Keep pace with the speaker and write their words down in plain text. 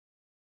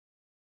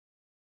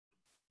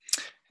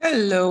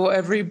Hello,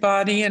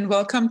 everybody, and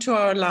welcome to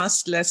our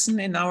last lesson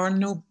in our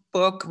new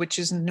book, which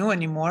isn't new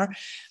anymore,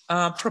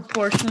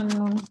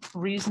 Proportion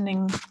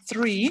Reasoning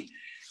 3.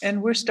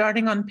 And we're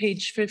starting on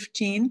page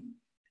 15.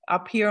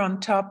 Up here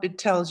on top, it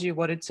tells you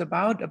what it's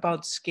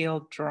about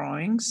scale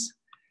drawings.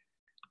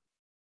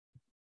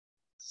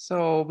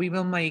 So we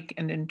will make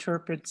and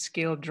interpret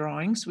scale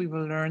drawings. We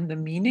will learn the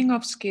meaning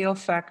of scale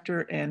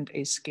factor and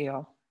a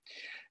scale.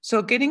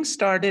 So getting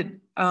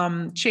started,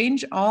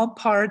 change all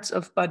parts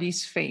of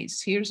Buddy's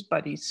face. Here's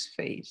Buddy's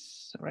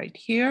face right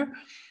here.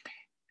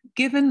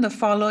 Given the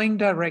following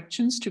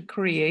directions to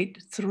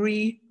create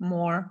 3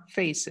 more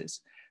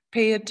faces.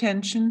 Pay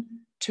attention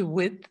to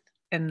width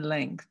and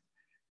length.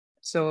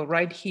 So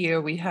right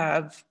here we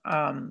have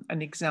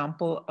an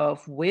example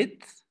of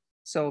width.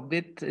 So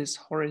width is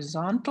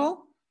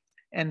horizontal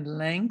and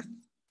length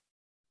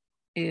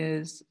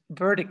is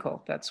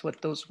vertical. That's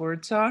what those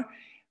words are.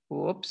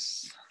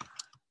 Whoops.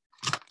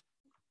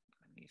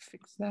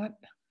 Fix that.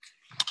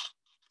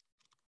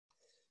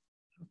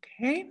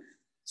 Okay,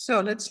 so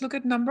let's look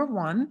at number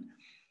 1.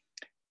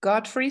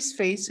 Godfrey's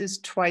face is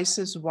twice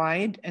as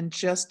wide and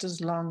just as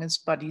long as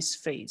Buddy's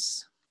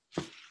face.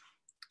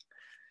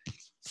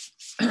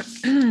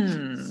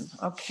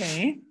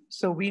 Okay,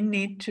 so we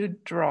need to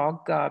draw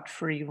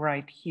Godfrey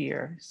right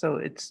here. So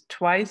it's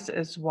twice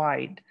as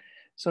wide.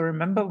 So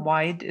remember,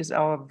 wide is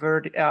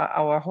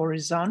our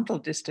horizontal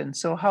distance.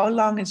 So how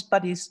long is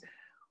Buddy's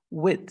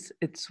width?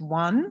 It's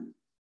 1,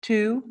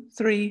 2,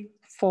 3,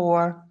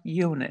 4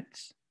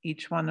 units.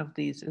 Each one of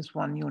these is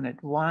 1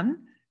 unit. 1,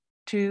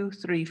 2,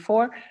 3,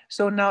 4.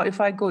 So now if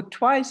I go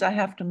twice, I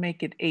have to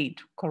make it 8,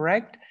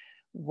 correct?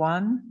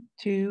 1,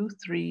 2,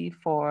 3,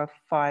 4,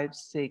 5,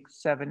 6,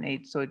 7,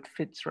 8. So it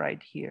fits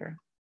right here.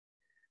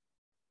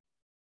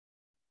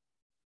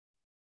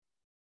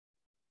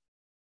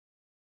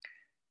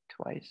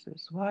 Twice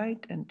as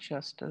wide and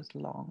just as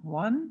long.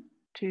 1,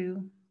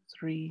 2,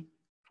 3,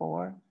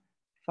 4,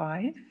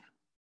 5.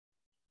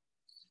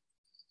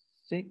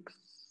 6,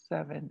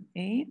 7,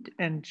 8,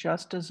 and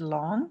just as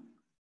long.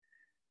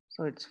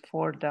 So it's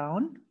 4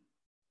 down.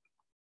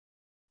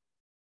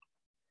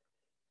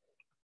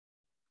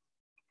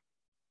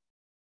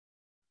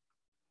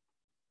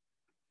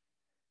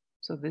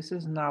 So this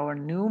is now our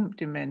new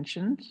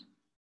dimensions.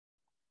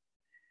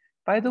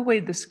 By the way,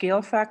 the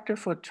scale factor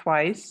for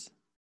twice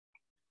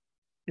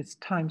is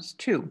times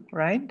 2,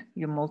 right?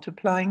 You're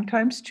multiplying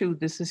times 2.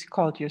 This is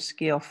called your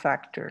scale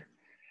factor.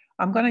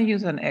 I'm going to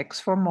use an x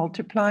for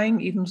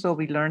multiplying, even though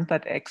we learned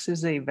that x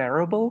is a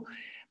variable,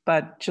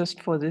 but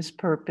just for this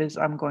purpose,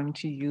 I'm going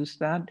to use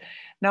that.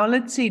 Now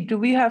let's see, do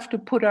we have to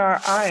put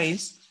our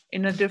eyes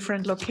in a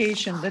different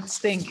location? Let's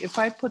think, if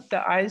I put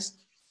the eyes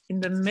in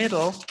the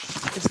middle,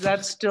 is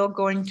that still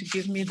going to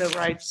give me the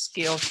right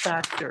scale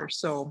factor?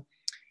 So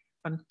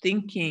I'm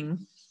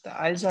thinking the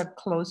eyes are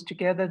close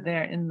together.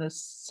 They're in the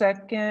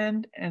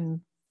second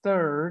and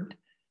third.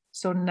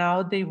 So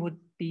now they would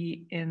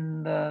be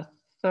in the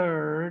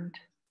third.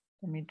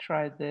 Let me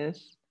try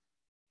this.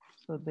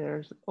 So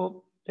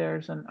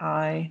there's an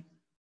eye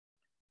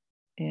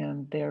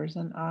and there's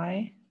an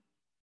eye.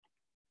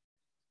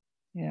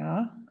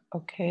 Yeah,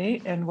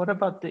 okay. And what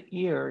about the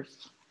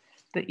ears?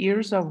 The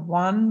ears are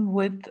 1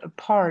 width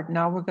apart.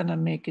 Now we're gonna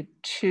make it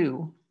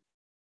 2.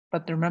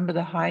 But remember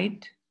the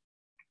height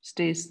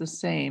stays the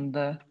same,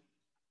 the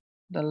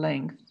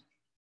length.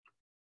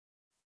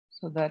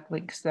 So that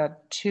makes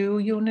that 2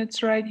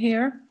 units right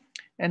here.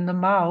 And the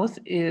mouth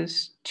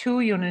is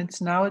 2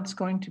 units. Now it's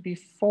going to be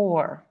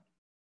 4.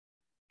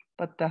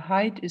 But the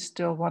height is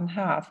still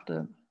 1/2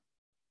 the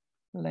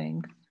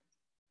length.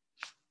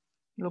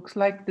 Looks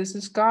like this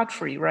is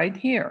Godfrey right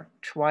here,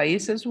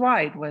 twice as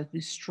wide. Well,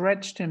 we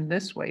stretched him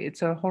this way.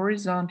 It's a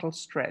horizontal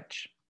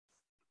stretch.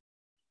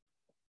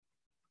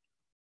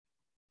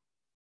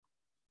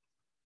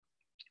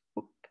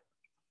 Oop.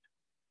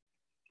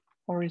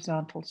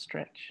 Horizontal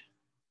stretch.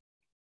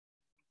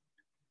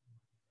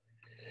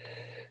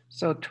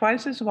 So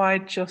twice as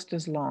wide, just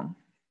as long.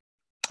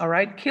 All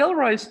right,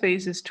 Kilroy's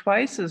face is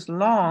twice as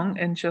long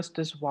and just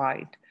as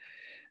wide.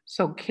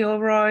 So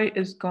Kilroy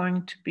is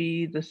going to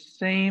be the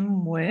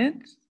same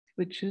width,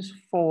 which is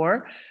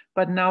 4,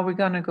 but now we're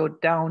gonna go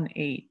down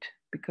 8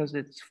 because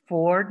it's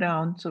 4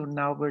 down, so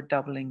now we're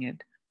doubling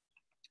it.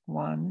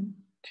 1,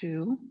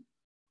 2,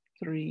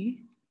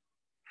 3,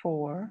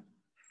 4,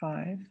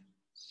 5,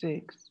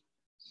 6,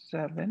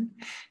 7,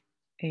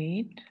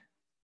 8.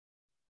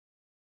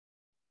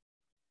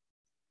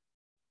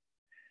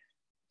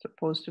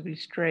 Supposed to be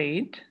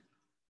straight.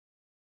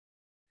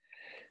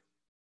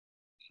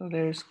 So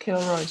there's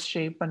Kilroy's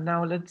shape, and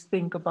now let's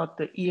think about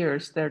the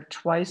ears. They're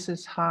twice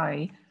as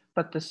high,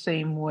 but the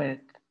same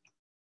width.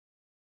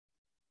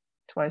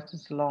 Twice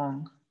as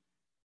long.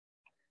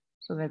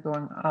 So they're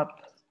going up,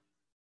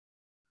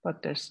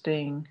 but they're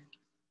staying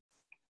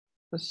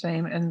the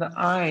same. And the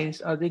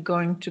eyes, are they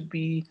going to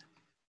be,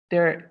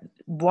 they're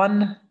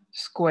 1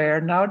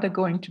 square. Now they're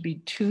going to be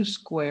 2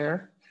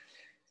 square.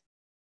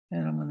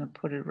 And I'm gonna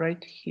put it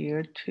right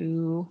here,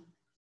 2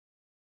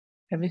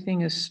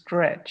 Everything is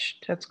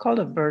stretched. That's called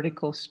a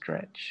vertical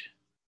stretch.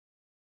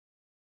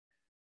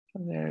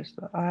 So there's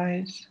the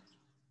eyes.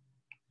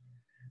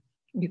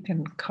 You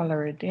can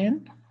color it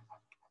in.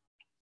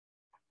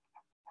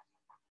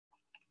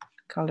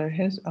 Color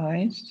his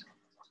eyes.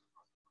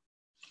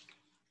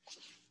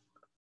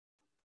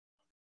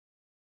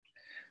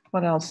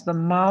 What else? The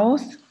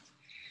mouth.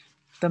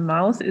 The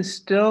mouth is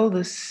still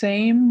the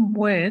same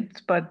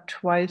width, but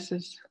twice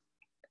as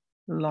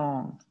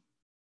long.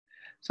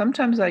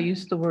 Sometimes I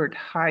use the word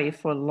high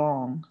for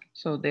long.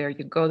 So there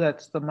you go,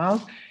 that's the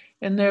mouth.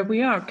 And there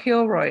we are,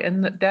 Kilroy.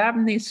 And the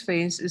Dabney's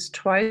face is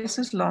twice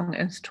as long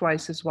and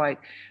twice as wide.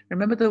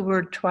 Remember, the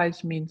word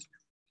twice means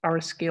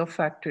our scale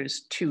factor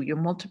is 2. You're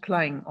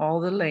multiplying all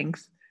the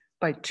length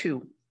by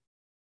 2.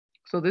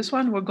 So this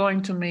one we're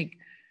going to make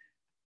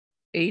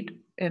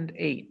 8 and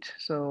 8.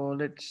 So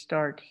let's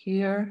start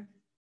here.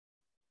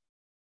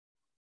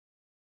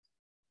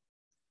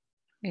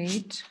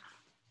 8.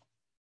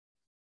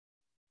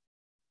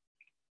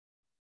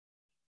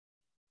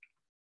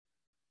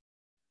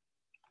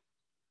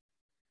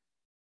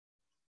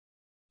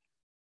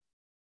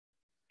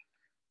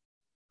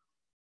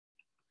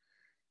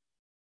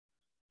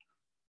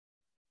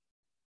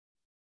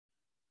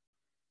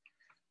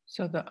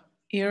 So the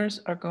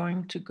ears are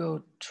going to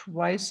go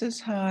twice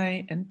as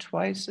high and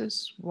twice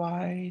as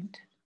wide.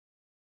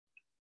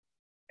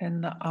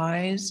 And the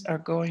eyes are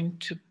going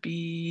to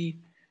be,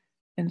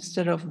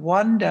 instead of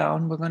 1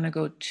 down, we're going to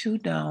go 2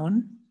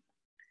 down.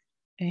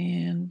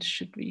 And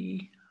should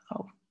we,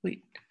 oh,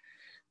 wait.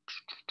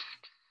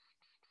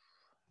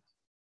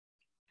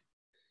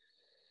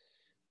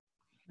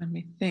 Let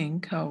me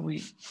think how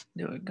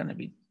they're going to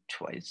be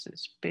twice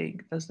as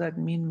big. Does that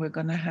mean we're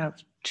going to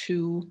have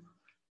 2?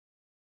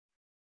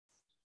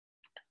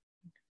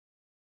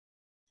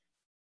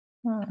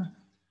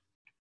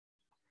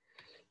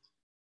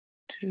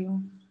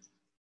 2.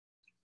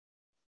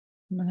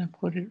 I'm going to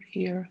put it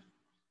here.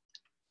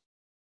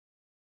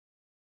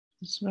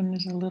 This one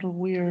is a little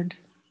weird.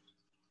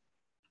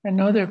 I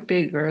know they're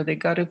bigger. They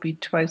got to be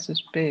twice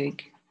as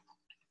big.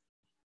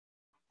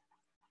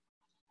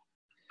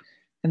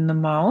 In the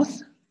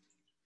mouth,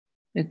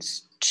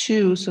 it's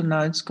 2, so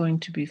now it's going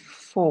to be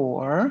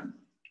 4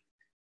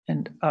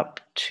 and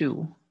up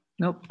 2.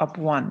 Nope, up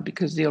 1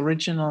 because the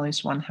original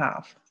is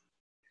 1/2.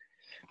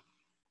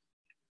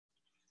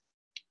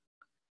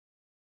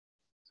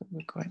 So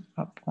we're going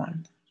up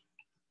 1.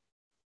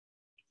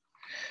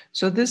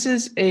 So this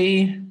is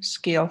a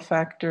scale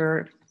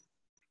factor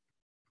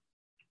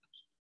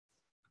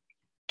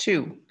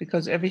 2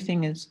 because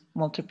everything is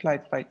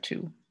multiplied by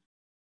 2.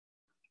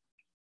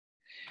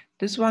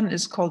 This one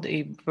is called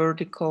a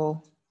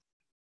vertical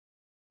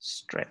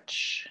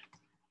stretch.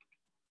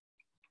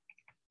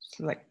 It's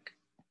like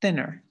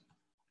thinner.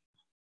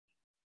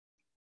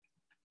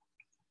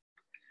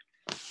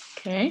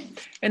 Okay,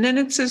 and then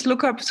it says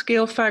look up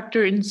scale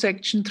factor in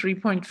section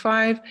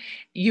 3.5.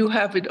 You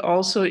have it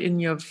also in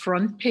your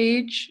front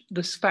page.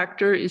 This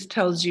factor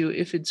tells you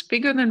if it's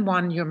bigger than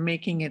 1, you're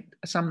making it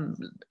some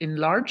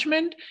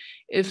enlargement.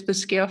 If the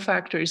scale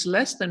factor is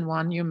less than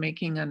 1, you're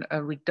making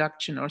a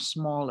reduction or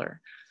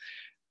smaller.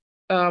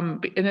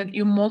 And then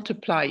you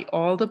multiply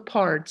all the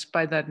parts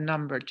by that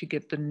number to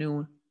get the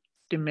new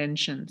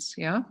dimensions,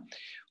 yeah?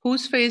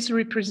 Whose face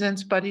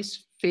represents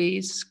Buddy's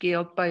face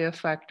scaled by a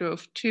factor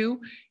of 2?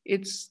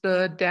 It's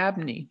the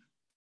Dabney.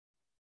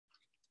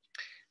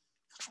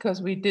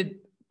 Because we did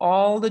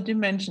all the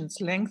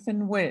dimensions, length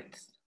and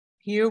width.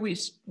 Here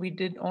we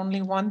did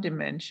only 1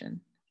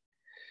 dimension.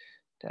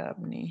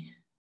 Dabney.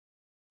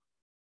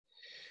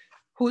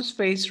 Whose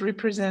face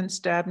represents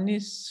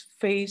Dabney's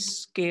face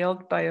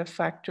scaled by a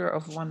factor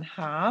of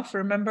 1/2.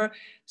 Remember,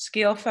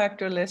 scale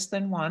factor less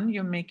than 1,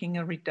 you're making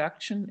a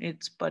reduction,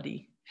 it's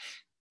Buddy.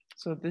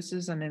 So this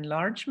is an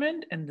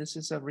enlargement and this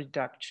is a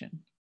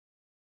reduction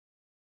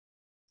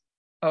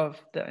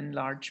of the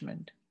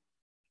enlargement.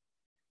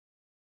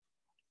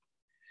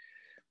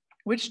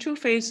 Which 2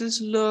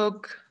 faces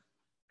look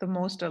the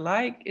most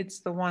alike? It's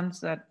the ones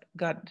that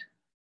got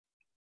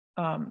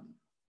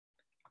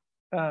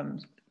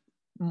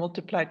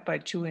multiplied by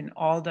 2 in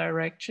all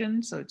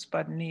directions. So it's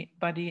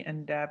Buddy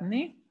and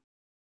Dabney.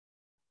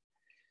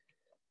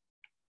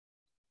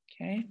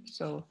 Okay,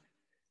 so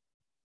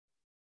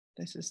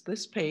this is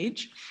this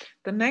page.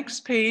 The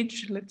next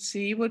page, let's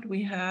see what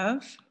we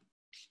have.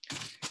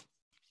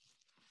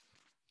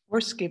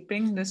 We're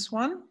skipping this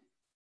one.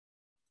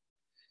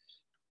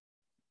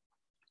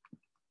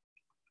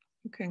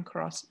 You can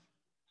cross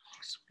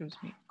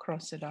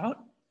it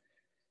out.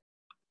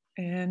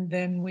 And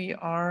then we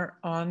are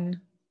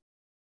on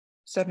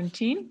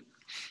 17.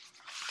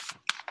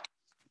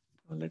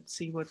 Well, let's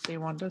see what they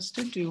want us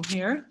to do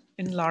here.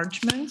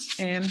 Enlargements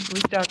and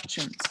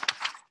reductions.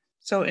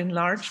 So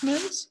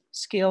enlargements,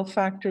 scale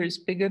factor is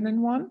bigger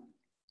than 1.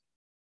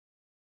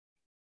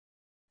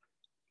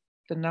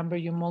 The number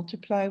you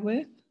multiply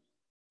with.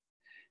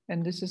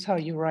 And this is how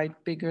you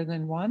write bigger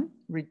than 1.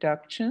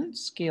 Reduction,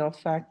 scale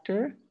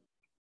factor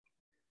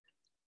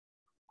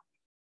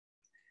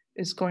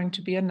is going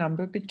to be a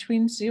number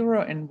between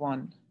 0 and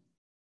 1.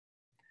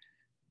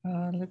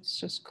 Let's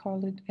just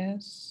call it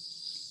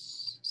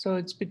S. So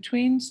it's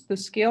between, the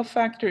scale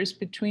factor is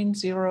between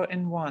 0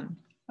 and 1,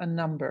 a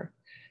number.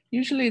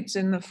 Usually it's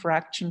in the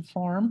fraction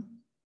form.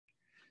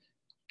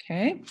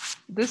 Okay,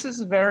 this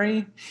is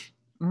very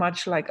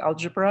much like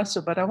algebra,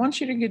 so, but I want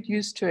you to get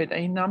used to it.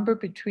 A number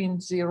between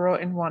 0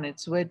 and 1,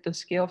 it's where the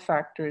scale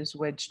factor is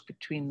wedged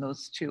between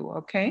those two,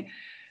 okay?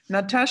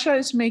 Natasha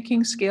is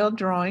making scale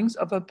drawings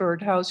of a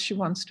birdhouse she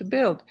wants to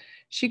build.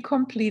 She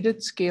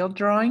completed scale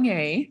drawing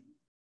A,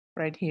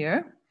 right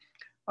here,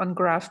 on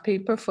graph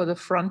paper for the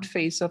front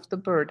face of the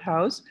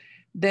birdhouse.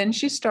 Then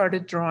she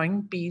started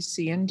drawing B,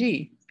 C, and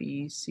D.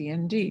 B, C,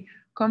 and D.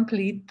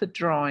 Complete the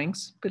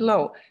drawings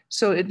below.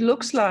 So it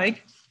looks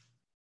like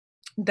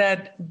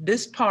that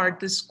this part,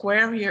 this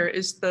square here,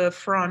 is the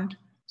front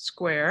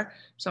square.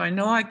 So I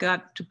know I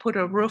got to put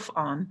a roof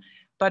on,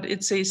 but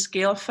it's a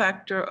scale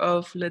factor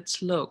of,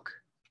 let's look.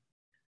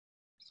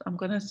 So I'm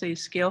gonna say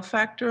scale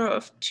factor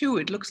of 2.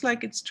 It looks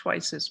like it's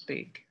twice as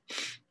big.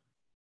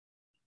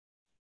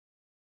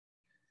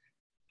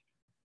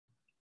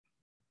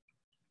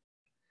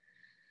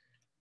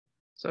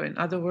 So in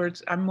other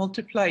words, I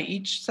multiply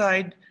each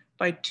side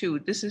by 2.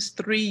 This is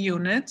 3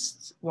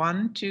 units,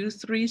 1, 2,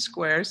 3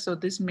 squares. So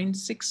this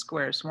means 6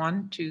 squares,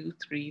 1, 2,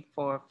 3,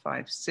 4,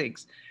 5,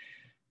 6.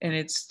 And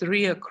it's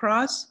 3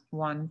 across,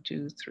 1,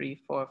 2, 3,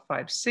 4,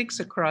 5, 6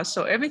 across.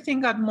 So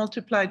everything got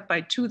multiplied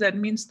by 2. That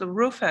means the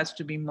roof has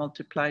to be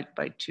multiplied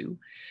by 2.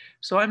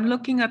 So I'm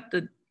looking at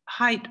the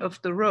height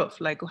of the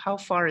roof, like how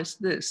far is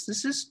this?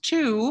 This is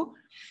 2.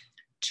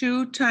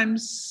 2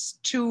 times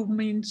 2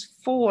 means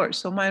 4.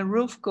 So my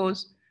roof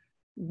goes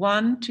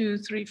 1, 2,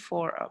 3,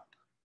 4 up.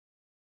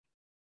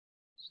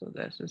 So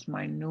this is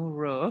my new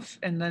roof.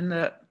 And then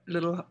the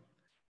little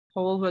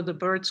hole where the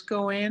birds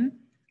go in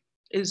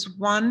is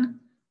one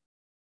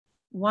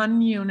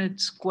unit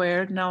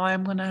squared. Now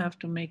I'm gonna have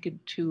to make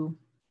it 2.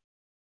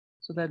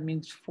 So that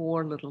means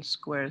 4 little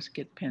squares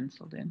get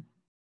penciled in.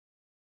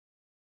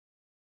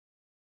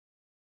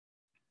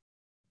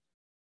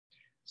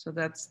 So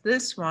that's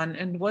this one.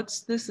 And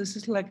what's this? This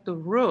is like the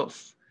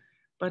roof.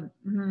 But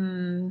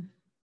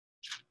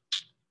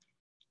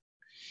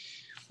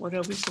what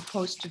are we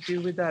supposed to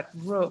do with that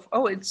roof?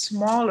 Oh, it's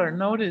smaller.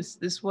 Notice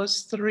this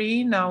was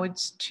 3, now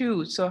it's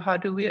 2. So how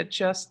do we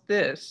adjust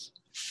this?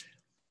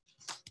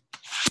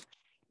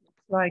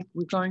 Like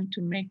we're going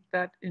to make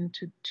that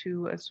into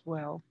 2 as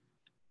well.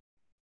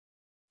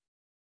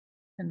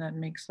 And that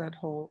makes that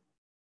hole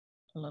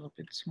a little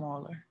bit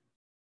smaller.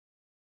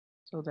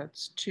 So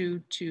that's 2,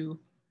 2.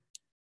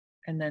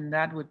 And then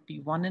that would be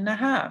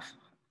 1.5.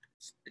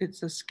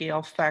 It's a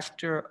scale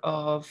factor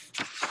of,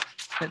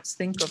 let's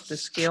think of the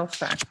scale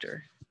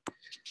factor.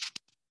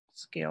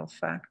 Scale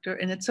factor,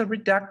 and it's a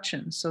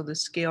reduction. So the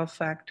scale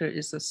factor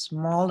is a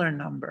smaller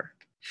number.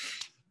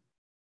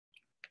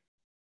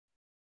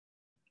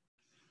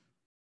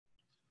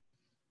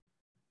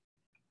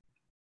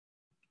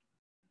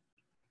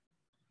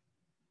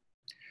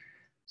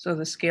 So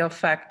the scale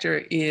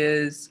factor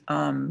is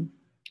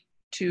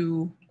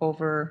 2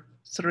 over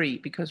 3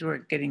 because we're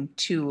getting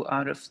 2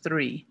 out of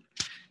 3,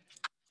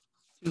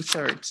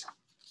 2/3.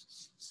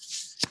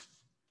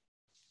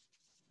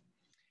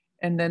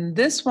 And then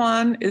this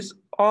one is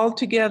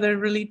altogether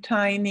really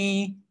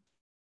tiny.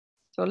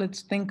 So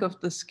let's think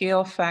of the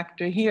scale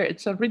factor here.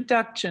 It's a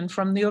reduction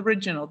from the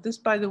original. This,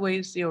 by the way,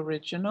 is the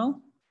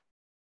original.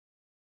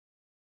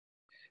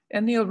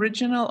 And the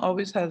original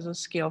always has a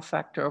scale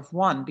factor of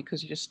 1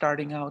 because you're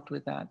starting out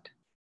with that.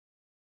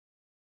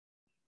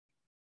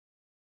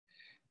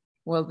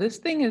 Well, this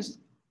thing is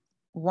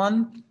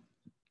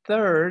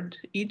 1/3.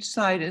 Each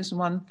side is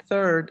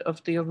 1/3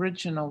 of the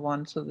original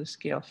one. So the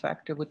scale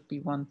factor would be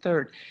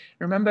 1/3.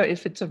 Remember,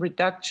 if it's a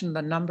reduction,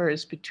 the number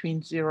is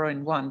between 0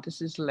 and 1.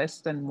 This is less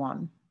than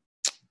 1.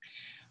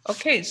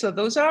 Okay, so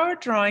those are our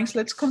drawings.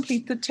 Let's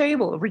complete the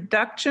table.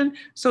 Reduction,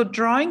 so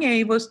drawing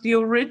A was the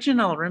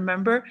original,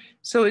 remember?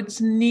 So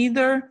it's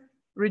neither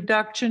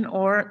reduction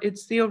or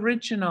it's the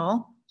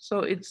original. So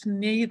it's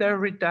neither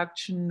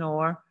reduction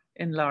nor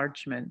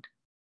enlargement.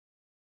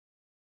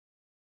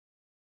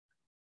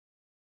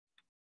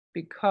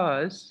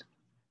 Because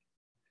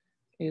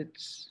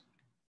it's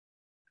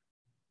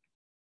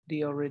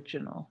the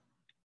original,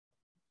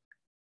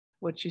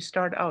 what you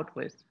start out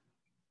with.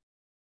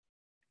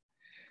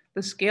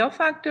 The scale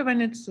factor,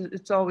 when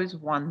it's always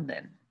 1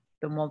 then,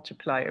 the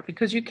multiplier,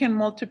 because you can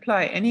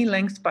multiply any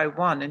length by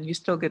 1 and you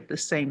still get the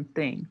same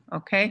thing,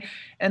 okay?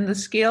 And the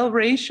scale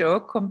ratio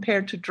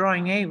compared to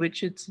drawing A,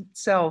 which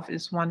itself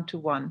is 1 to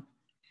 1,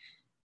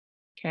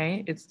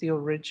 okay? It's the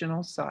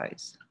original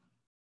size.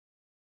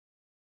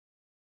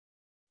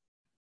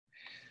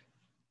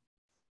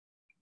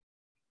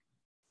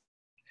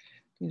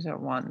 These are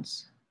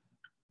 1s.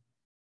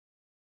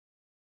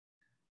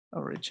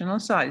 Original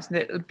size.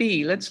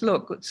 B, let's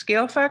look.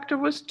 Scale factor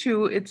was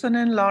 2. It's an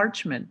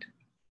enlargement.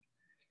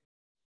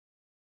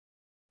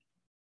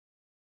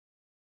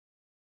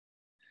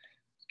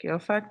 Scale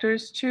factor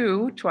is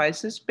 2,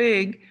 twice as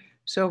big.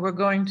 So we're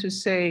going to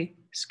say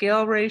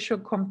scale ratio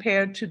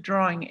compared to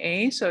drawing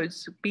A. So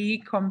it's B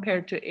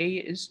compared to A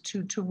is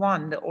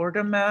 2:1. The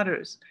order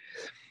matters.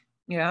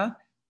 Yeah,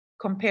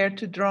 compared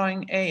to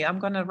drawing A. I'm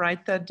going to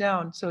write that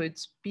down. So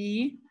it's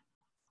B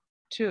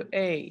to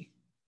A.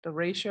 The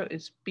ratio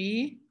is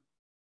B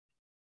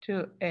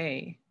to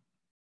A.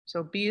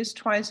 So B is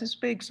twice as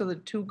big, so the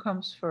 2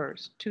 comes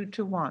first.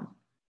 2:1,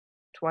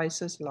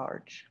 twice as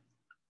large.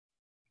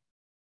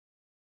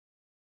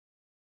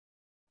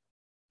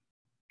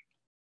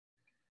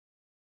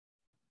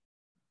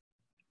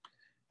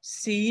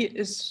 C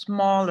is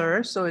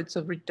smaller, so it's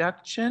a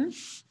reduction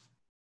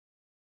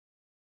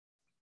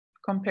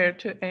compared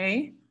to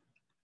A.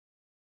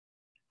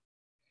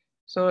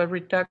 So a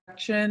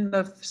reduction,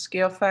 the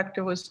scale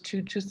factor was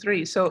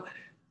 2:3. So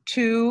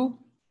 2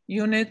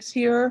 units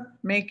here,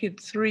 make it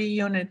 3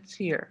 units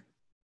here.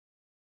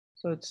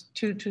 So it's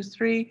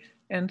 2:3.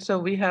 And so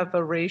we have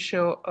a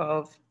ratio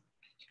of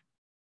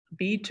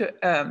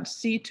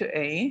C to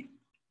A.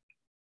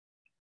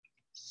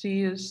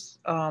 C is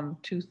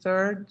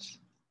 2/3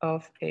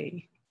 of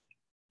A.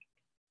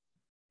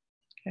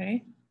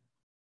 Okay,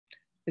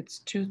 it's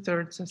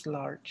 2/3 as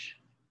large.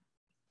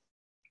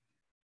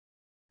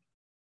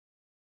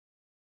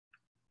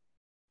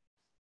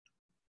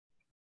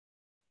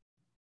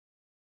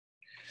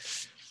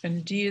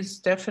 And D is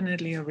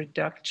definitely a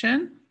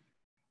reduction.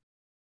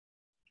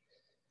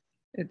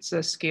 It's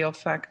a scale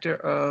factor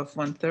of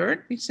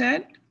 1/3, we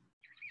said.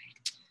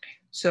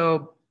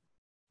 So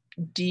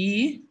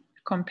D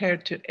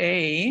compared to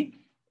A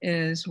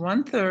is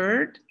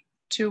 1/3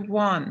 to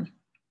 1.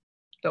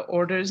 The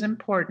order is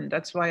important.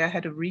 That's why I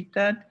had to read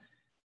that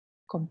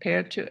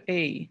compared to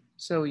A.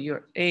 So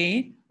your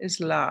A is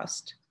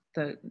last,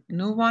 the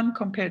new one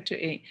compared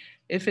to A.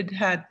 If it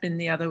had been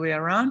the other way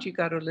around, you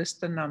got to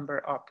list the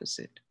number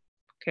opposite.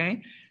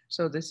 Okay,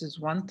 so this is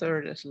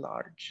 1/3 as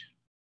large.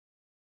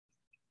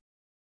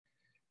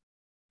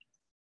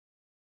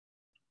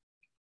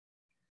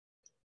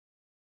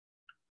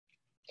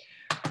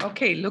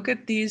 Okay, look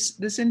at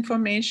this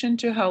information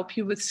to help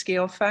you with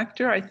scale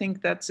factor. I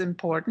think that's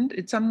important.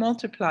 It's a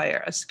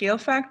multiplier. A scale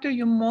factor,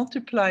 you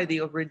multiply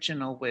the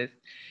original with,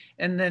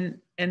 and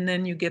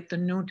then you get the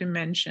new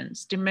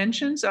dimensions.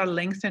 Dimensions are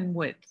length and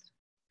width,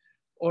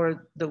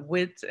 or the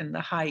width and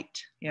the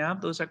height. Yeah,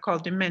 those are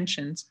called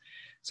dimensions.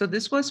 So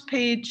this was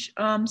page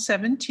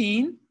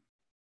 17,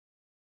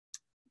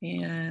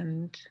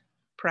 and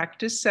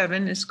practice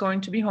 7 is going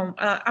to be home.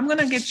 I'm going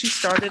to get you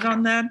started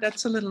on that.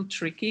 That's a little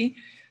tricky.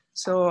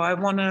 So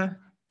I'm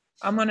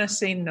gonna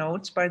say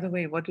notes. By the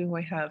way, what do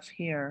I have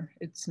here?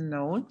 It's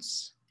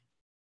notes.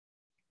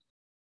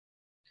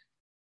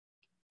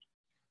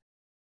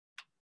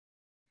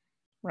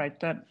 Write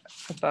that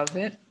above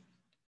it.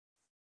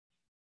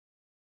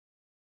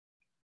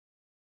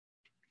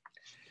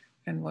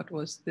 And what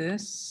was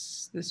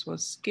this? This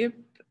was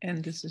skip,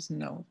 and this is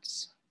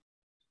notes.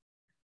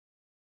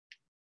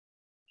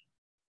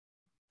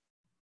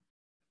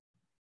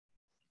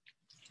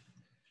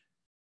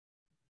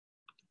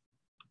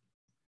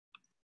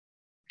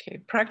 Okay,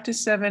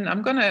 practice 7.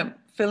 I'm gonna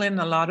fill in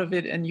a lot of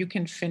it and you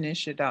can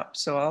finish it up.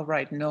 So I'll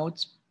write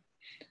notes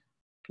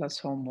plus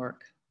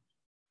homework.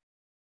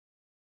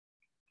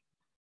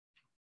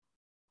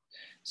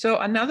 So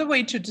another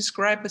way to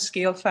describe a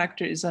scale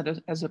factor is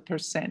as a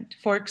percent.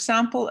 For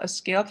example, a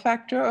scale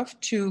factor of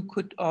 2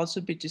 could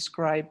also be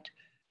described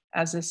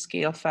as a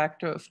scale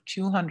factor of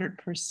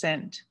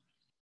 200%.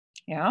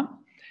 Yeah,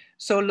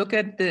 so look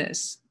at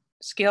this.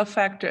 Scale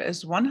factor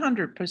as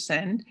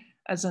 100%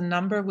 as a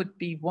number would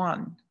be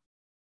 1.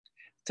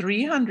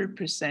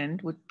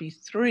 300% would be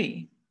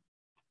 3.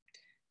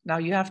 Now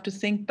you have to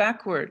think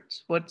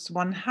backwards. What's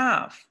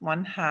 1/2?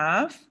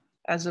 1/2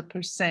 as a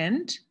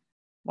percent,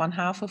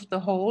 1/2 of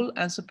the whole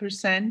as a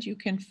percent. You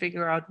can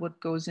figure out what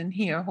goes in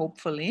here,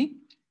 hopefully.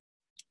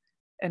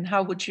 And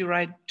how would you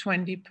write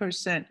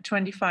 20%,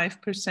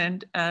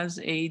 25% as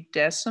a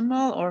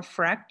decimal or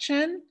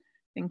fraction?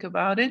 Think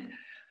about it.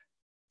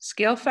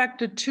 Scale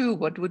factor 2,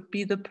 what would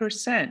be the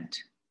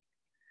percent?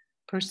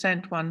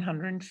 Percent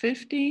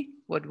 150,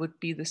 what would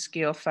be the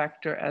scale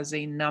factor as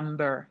a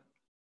number?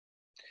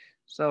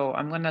 So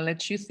I'm going to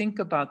let you think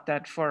about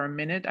that for a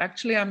minute.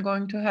 Actually, I'm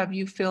going to have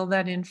you fill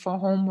that in for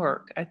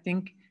homework. I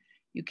think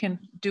you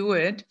can do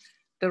it.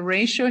 The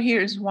ratio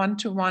here is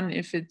 1:1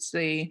 if it's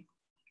a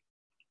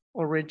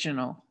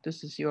original.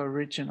 This is your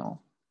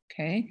original,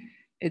 okay?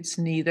 It's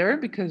neither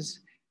because,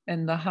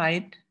 and the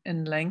height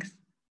and length,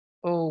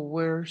 oh,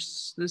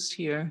 where's this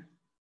here?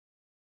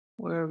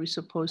 Where are we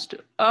supposed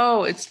to?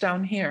 Oh, it's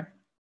down here.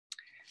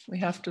 We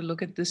have to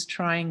look at this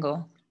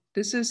triangle.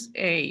 This is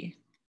A.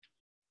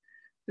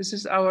 This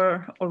is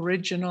our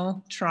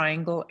original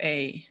triangle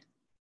A.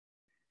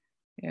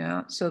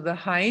 Yeah, so the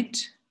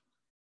height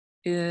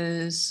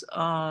is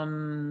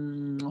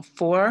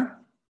 4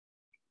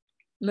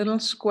 little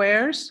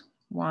squares,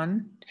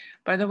 1.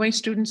 By the way,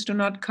 students, do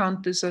not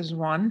count this as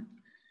 1.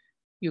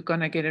 You're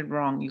gonna get it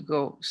wrong. You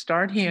go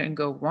start here and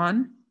go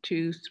 1,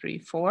 2, 3,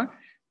 4.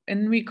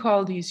 And we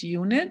call these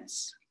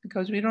units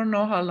because we don't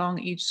know how long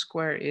each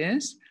square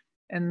is.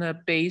 and the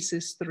base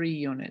is 3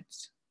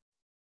 units.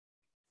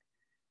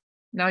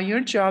 Now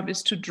your job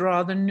is to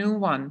draw the new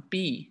one,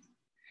 B.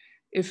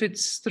 If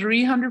it's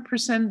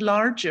 300%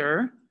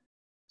 larger,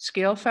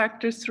 scale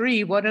factor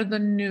 3, what are the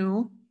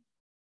new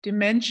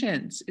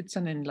dimensions? It's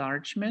an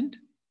enlargement.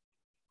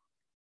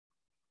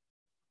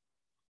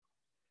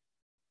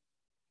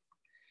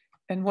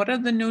 And what are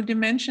the new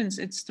dimensions?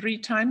 It's 3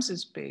 times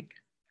as big.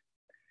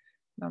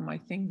 Now my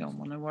thing don't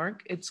want to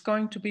work. It's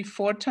going to be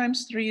 4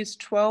 times 3 is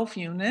 12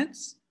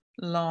 units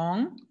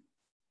long.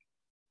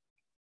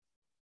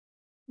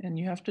 And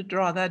you have to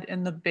draw that,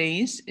 and the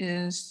base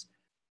is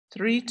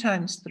 3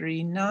 times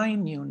 3,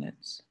 9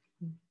 units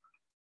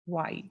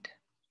wide.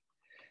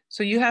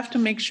 So you have to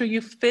make sure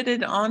you fit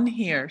it on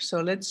here.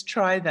 So let's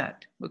try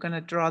that. We're going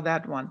to draw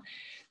that one.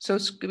 So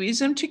squeeze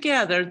them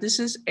together. This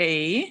is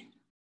A,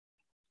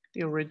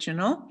 the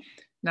original.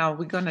 Now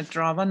we're going to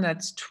draw one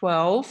that's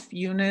 12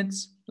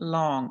 units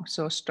long.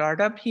 So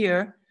start up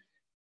here.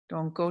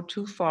 Don't go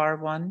too far.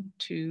 1,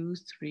 2,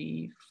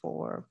 3,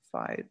 4,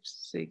 5,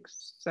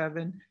 6,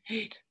 7,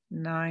 8,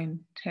 9,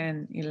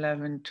 10,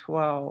 11,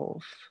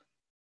 12.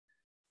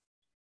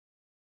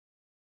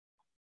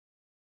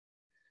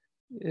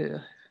 Yeah.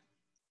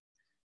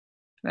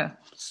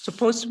 It's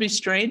supposed to be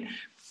straight.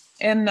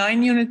 And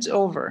 9 units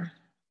over.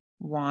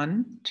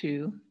 1,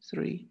 2,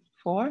 3,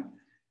 4,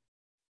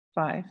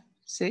 5,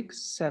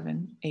 6,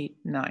 7, 8,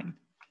 9.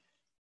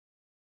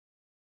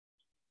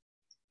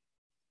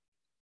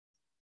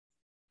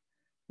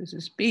 This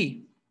is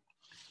B,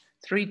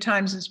 3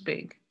 times as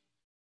big.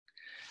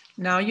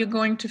 Now you're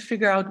going to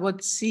figure out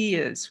what C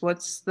is.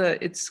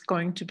 It's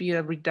going to be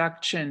a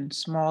reduction,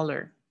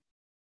 smaller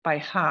by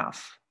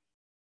half.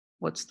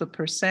 What's the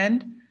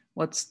percent?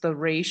 What's the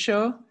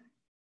ratio?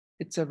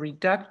 It's a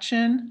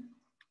reduction,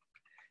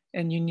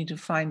 and you need to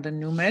find the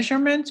new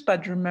measurements,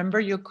 but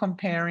remember you're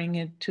comparing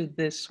it to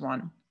this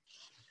one,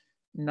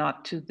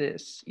 not to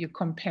this. You're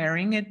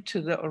comparing it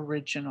to the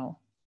original.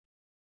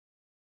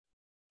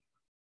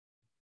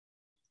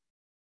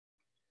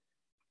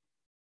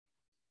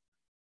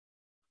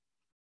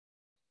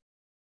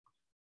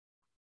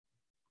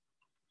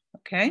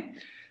 Okay,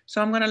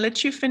 so I'm going to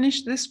let you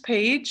finish this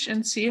page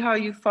and see how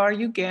far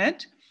you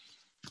get.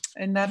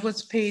 And that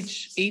was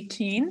page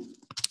 18.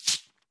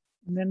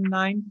 And then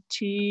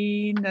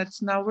 19,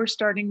 now we're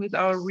starting with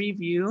our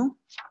review.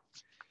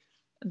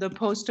 The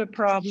poster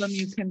problem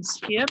you can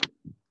skip.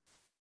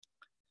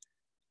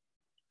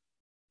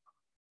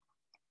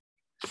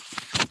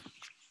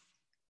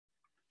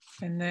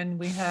 And then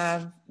we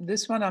have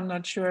this one. I'm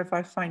not sure if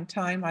I find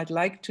time. I'd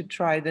like to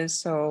try this.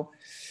 So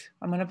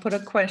I'm going to put a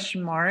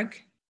question mark.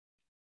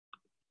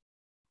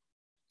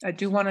 I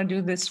do want to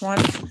do this one.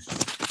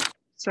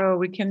 So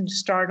we can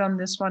start on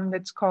this one.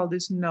 Let's call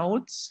this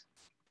notes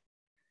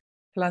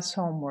plus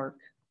homework.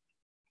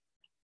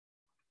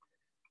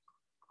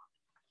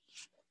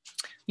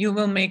 You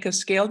will make a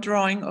scale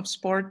drawing of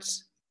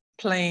sports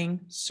playing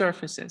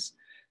surfaces.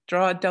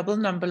 Draw a double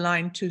number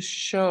line to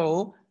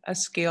show a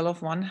scale of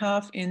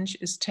 1/2 inch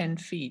is 10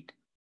 feet.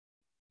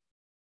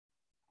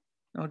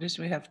 Notice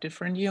we have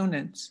different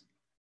units.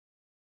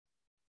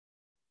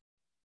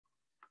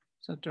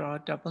 So draw a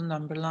double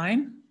number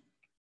line.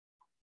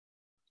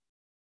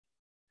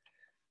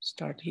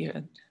 Start here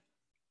at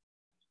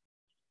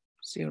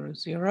 0,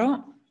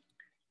 0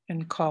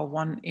 and call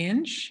 1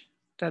 inch.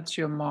 That's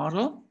your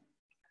model.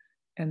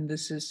 And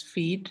this is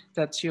feet.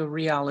 That's your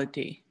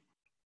reality.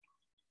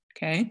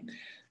 Okay.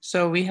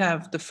 So we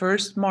have the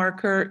first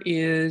marker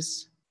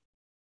is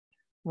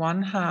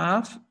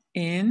 1/2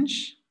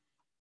 inch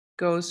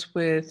goes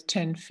with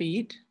 10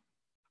 feet.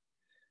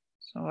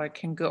 So I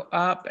can go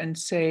up and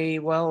say,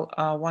 well,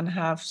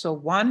 1/2, so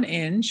 1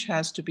 inch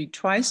has to be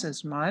twice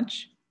as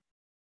much,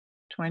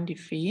 20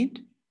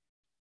 feet.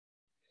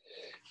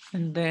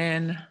 And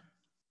then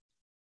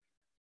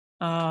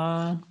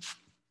how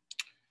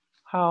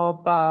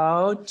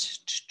about,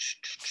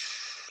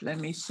 let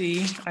me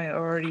see, I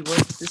already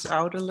worked this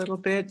out a little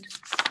bit.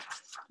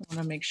 I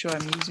want to make sure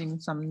I'm using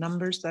some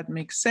numbers that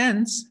make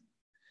sense.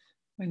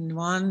 And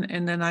 1,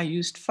 and then I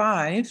used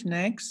 5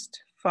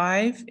 next,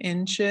 5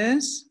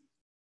 inches.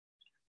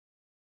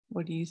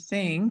 What do you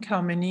think?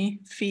 How many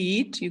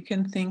feet? You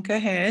can think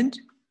ahead.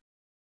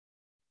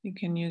 You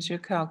can use your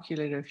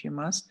calculator if you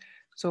must.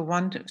 So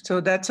so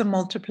that's a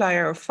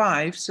multiplier of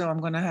 5. So I'm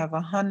going to have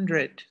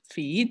 100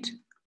 feet.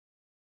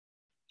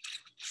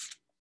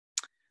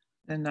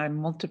 Then I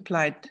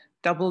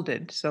doubled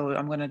it. So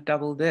I'm going to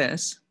double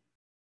this.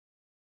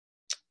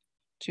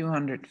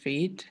 200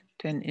 feet,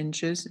 10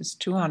 inches is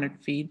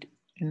 200 feet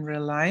in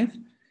real life.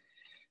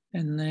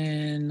 And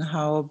then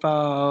how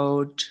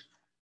about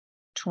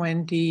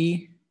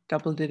 20,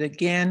 doubled it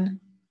again,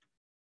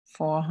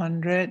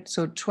 400.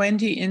 So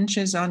 20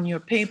 inches on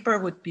your paper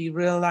would be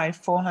real life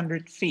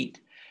 400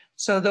 feet.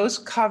 So those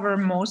cover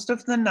most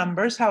of the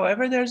numbers.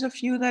 However, there's a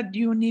few that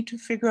you need to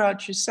figure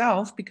out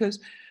yourself because,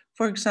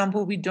 for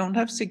example, we don't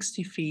have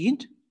 60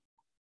 feet,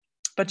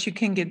 but you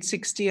can get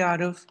 60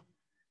 out of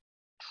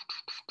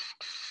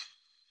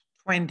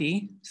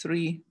 20,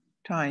 3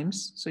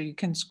 times. So you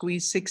can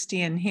squeeze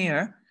 60 in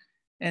here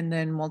and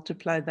then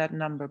multiply that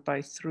number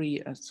by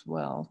 3 as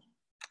well.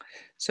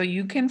 So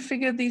you can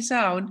figure these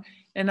out,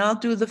 and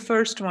I'll do the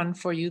first one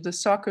for you. The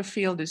soccer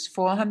field is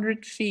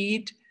 400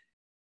 feet,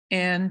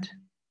 and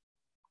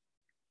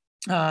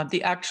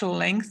the actual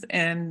length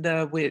and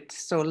the width.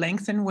 So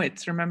length and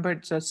width, remember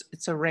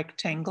it's a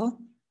rectangle.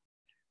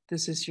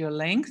 This is your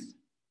length,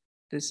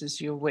 this is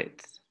your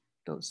width,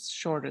 those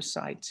shorter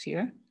sides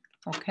here,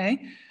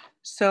 okay?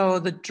 So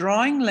the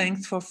drawing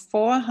length for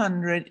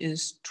 400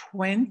 is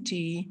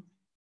 20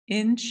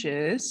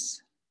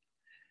 inches,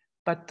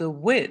 but the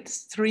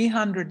width,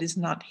 300, is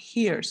not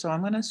here. So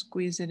I'm gonna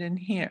squeeze it in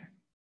here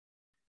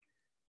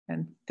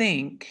and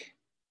think.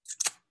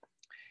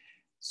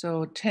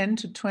 So 10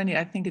 to 20,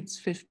 I think it's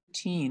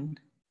 15.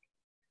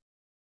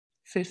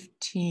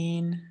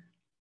 15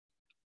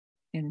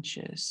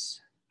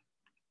 inches.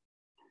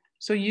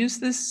 So use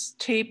this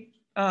tape,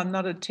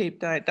 not a tape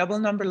die, double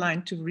number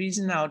line to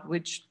reason out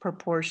which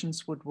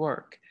proportions would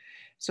work.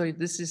 So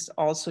this is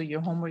also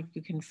your homework.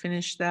 You can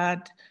finish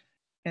that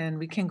and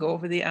we can go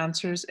over the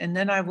answers. And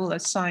then I will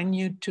assign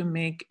you to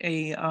make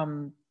a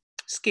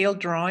scale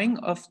drawing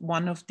of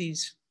one of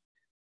these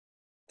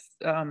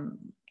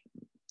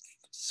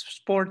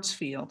sports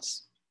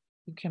fields.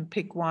 You can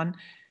pick one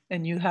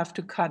and you have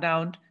to cut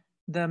out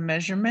the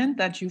measurement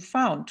that you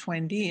found.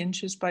 20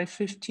 inches by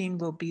 15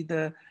 will be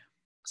the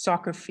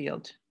soccer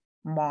field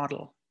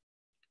model.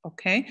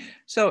 Okay,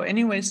 so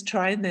anyways,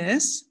 try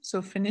this.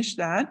 So finish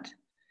that.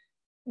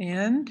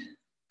 And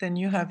then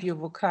you have your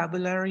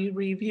vocabulary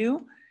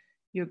review.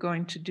 You're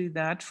going to do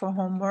that for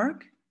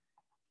homework.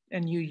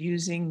 And you're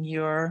using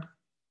your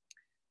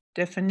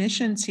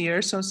definitions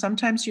here. So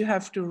sometimes you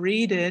have to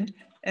read it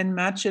and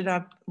match it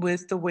up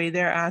with the way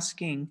they're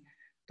asking.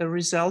 The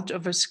result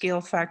of a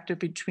scale factor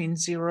between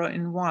 0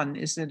 and 1.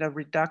 Is it a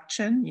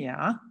reduction?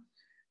 Yeah,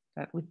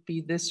 that would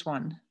be this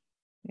one.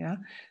 Yeah,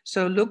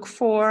 so look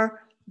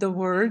for the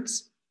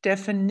words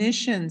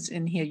definitions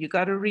in here. You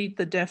got to read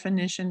the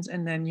definitions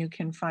and then you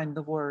can find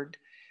the word.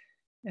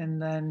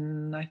 And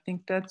then I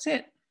think that's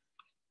it.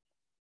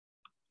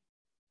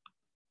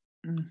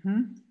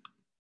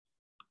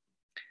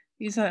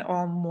 These are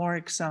all more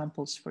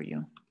examples for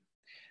you.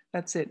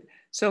 That's it.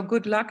 So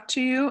good luck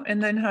to you,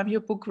 and then have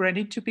your book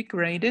ready to be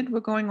graded. We're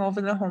going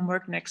over the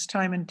homework next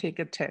time and take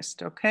a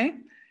test, okay?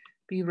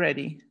 Be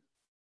ready.